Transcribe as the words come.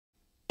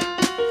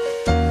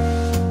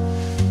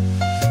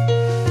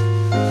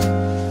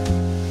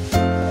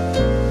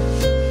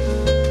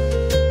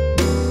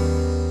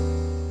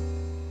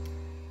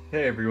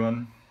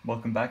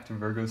Welcome back to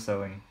Virgo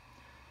Sewing.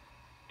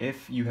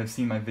 If you have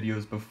seen my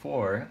videos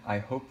before, I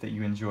hope that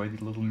you enjoy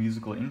the little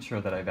musical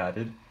intro that I've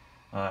added.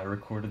 I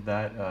recorded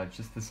that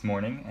just this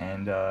morning,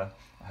 and I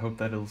hope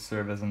that it'll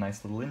serve as a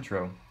nice little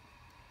intro.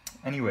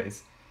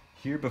 Anyways,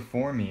 here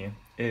before me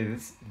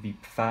is the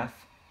Pfaff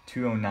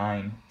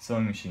 209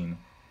 sewing machine,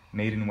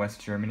 made in West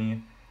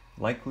Germany,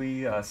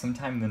 likely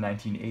sometime in the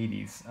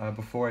 1980s.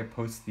 Before I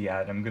post the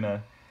ad, I'm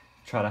gonna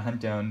try to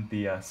hunt down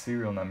the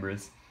serial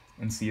numbers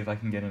and see if I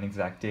can get an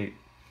exact date.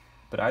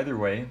 But either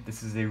way,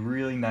 this is a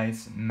really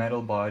nice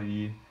metal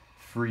body,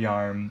 free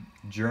arm,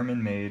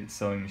 German-made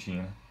sewing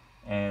machine,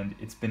 and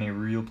it's been a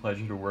real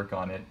pleasure to work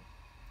on it,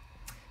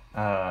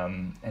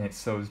 and it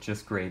sews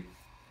just great.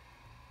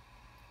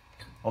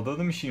 Although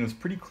the machine was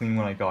pretty clean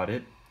when I got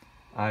it,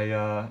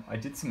 I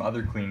did some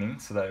other cleaning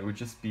so that it would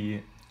just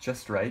be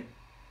just right,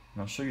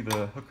 and I'll show you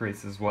the hook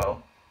race as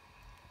well.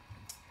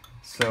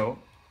 So,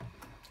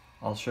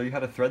 I'll show you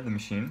how to thread the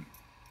machine.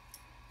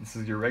 This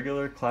is your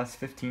regular class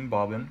 15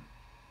 bobbin.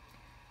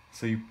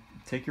 So you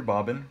take your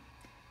bobbin,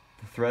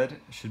 the thread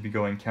should be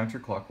going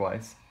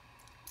counterclockwise,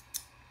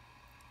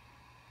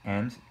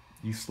 and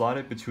you slot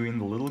it between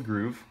the little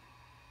groove,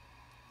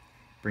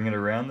 bring it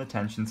around the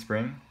tension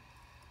spring,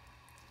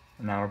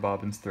 and now our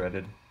bobbin's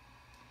threaded.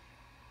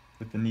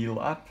 With the needle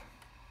up,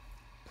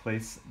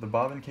 place the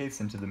bobbin case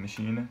into the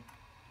machine,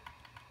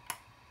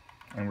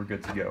 and we're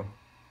good to go.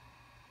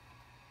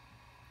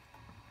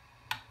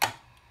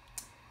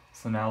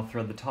 So now I'll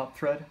thread the top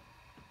thread.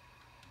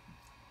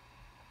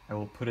 I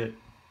will put it,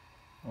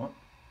 oh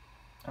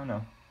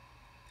no,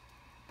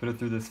 put it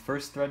through this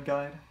first thread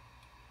guide,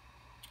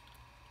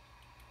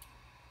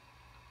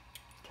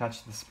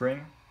 catch the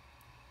spring,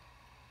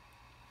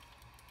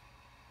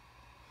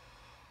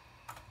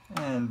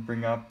 and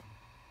bring up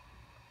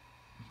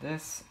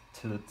this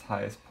to the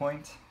highest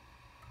point,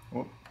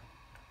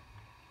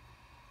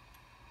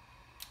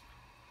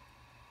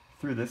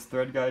 through this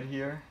thread guide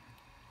here,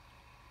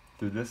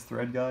 through this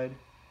thread guide,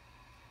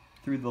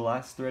 through the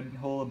last thread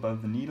hole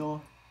above the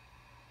needle,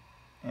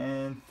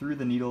 and through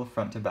the needle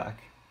front to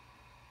back.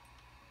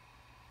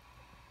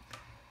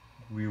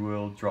 We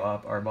will draw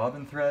up our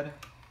bobbin thread.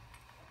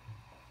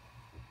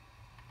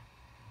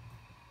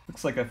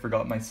 Looks like I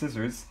forgot my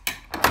scissors,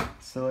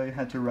 so I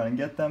had to run and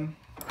get them.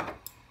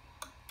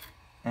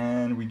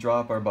 And we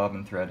draw up our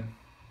bobbin thread.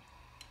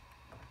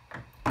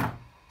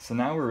 So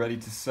now we're ready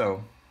to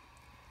sew.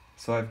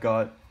 So I've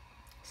got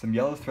some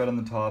yellow thread on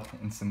the top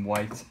and some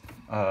white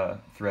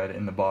thread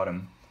in the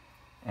bottom.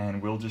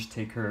 And we'll just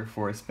take her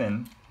for a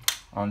spin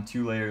on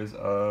 2 layers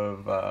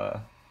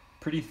of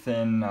pretty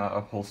thin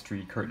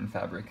upholstery curtain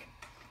fabric.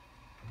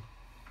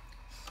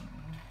 So,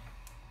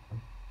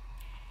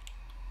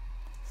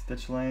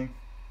 stitch length,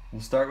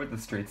 we'll start with the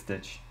straight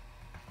stitch.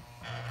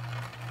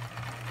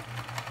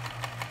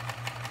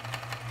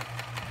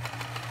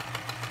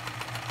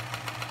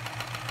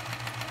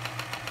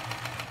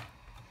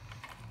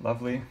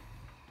 Lovely.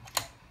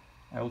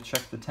 I will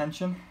check the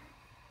tension.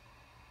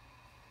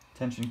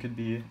 Tension could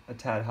be a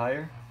tad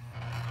higher.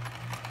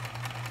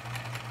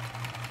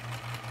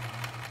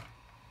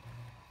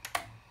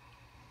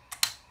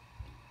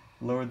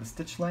 Lower the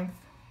stitch length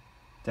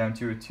down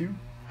to a 2.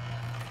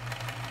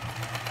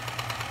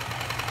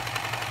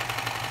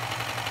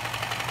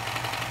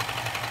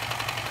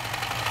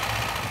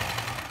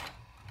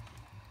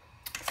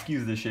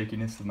 Excuse the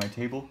shakiness of my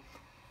table.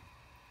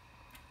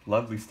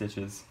 Lovely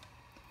stitches.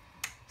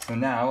 So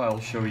now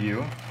I'll show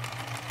you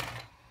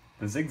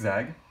the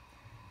zigzag,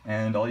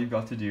 and all you've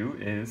got to do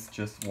is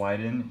just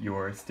widen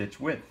your stitch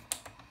width.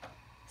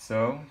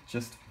 So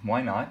just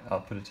why not?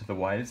 I'll put it to the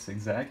widest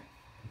zigzag.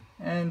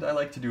 And I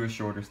like to do a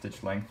shorter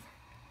stitch length.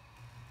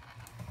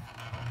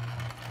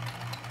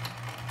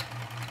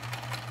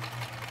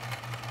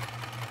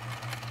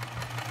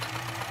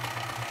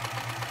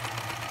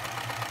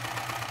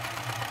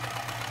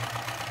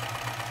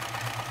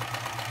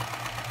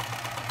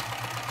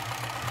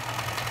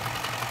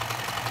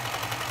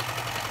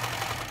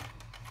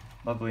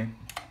 Lovely.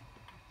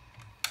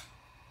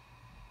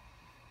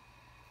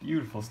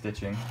 Beautiful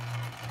stitching.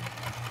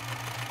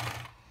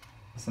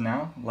 So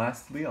now,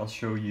 lastly, I'll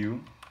show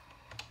you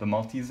the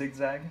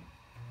multi-zigzag.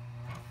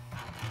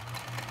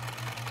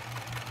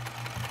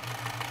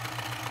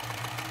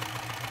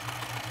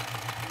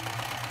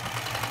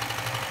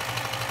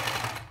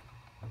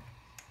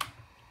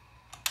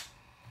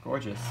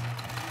 Gorgeous.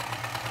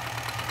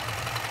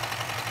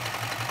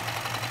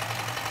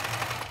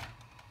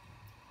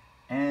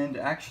 And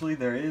actually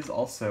there is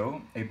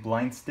also a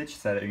blind stitch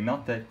setting.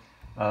 Not that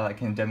I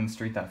can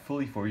demonstrate that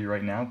fully for you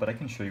right now, but I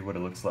can show you what it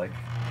looks like.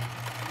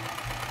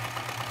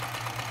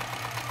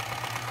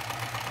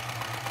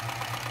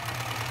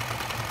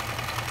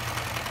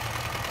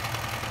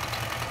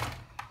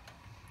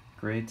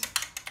 Great.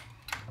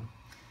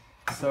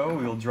 So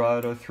we'll draw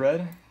out our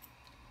thread,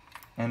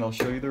 and I'll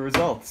show you the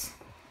results.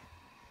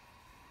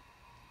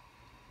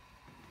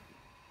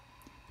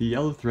 The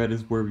yellow thread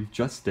is where we've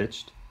just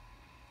stitched.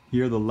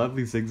 Here are the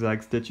lovely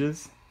zigzag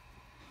stitches.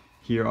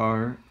 Here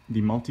are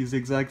the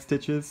multi-zigzag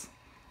stitches,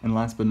 And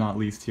last but not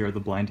least, here are the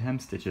blind hem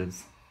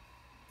stitches.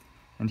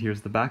 And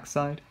here's the back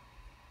side.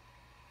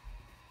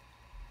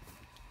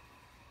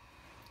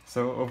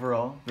 So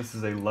overall, this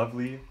is a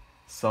lovely,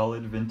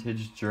 solid,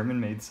 vintage,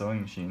 German-made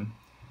sewing machine,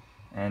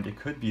 and it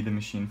could be the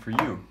machine for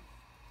you.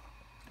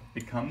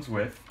 It comes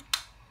with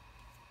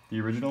the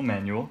original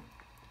manual,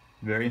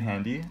 very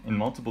handy, in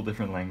multiple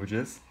different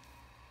languages,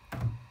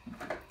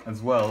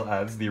 as well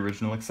as the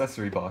original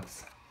accessory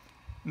box.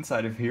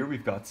 Inside of here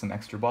we've got some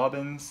extra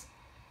bobbins,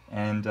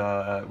 and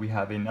we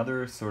have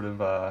another sort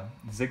of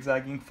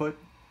zigzagging foot,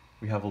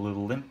 we have a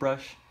little lint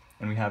brush,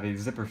 and we have a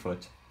zipper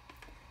foot.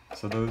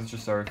 So those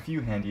just are a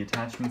few handy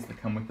attachments that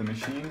come with the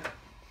machine.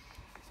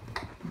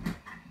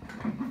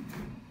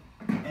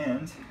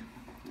 And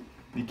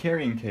the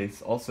carrying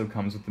case also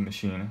comes with the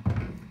machine.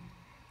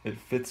 It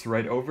fits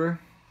right over,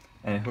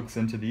 and it hooks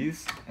into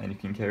these, and you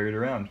can carry it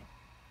around.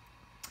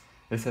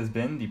 This has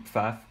been the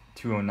Pfaff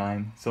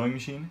 209 sewing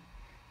machine.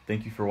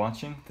 Thank you for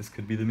watching. This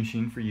could be the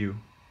machine for you.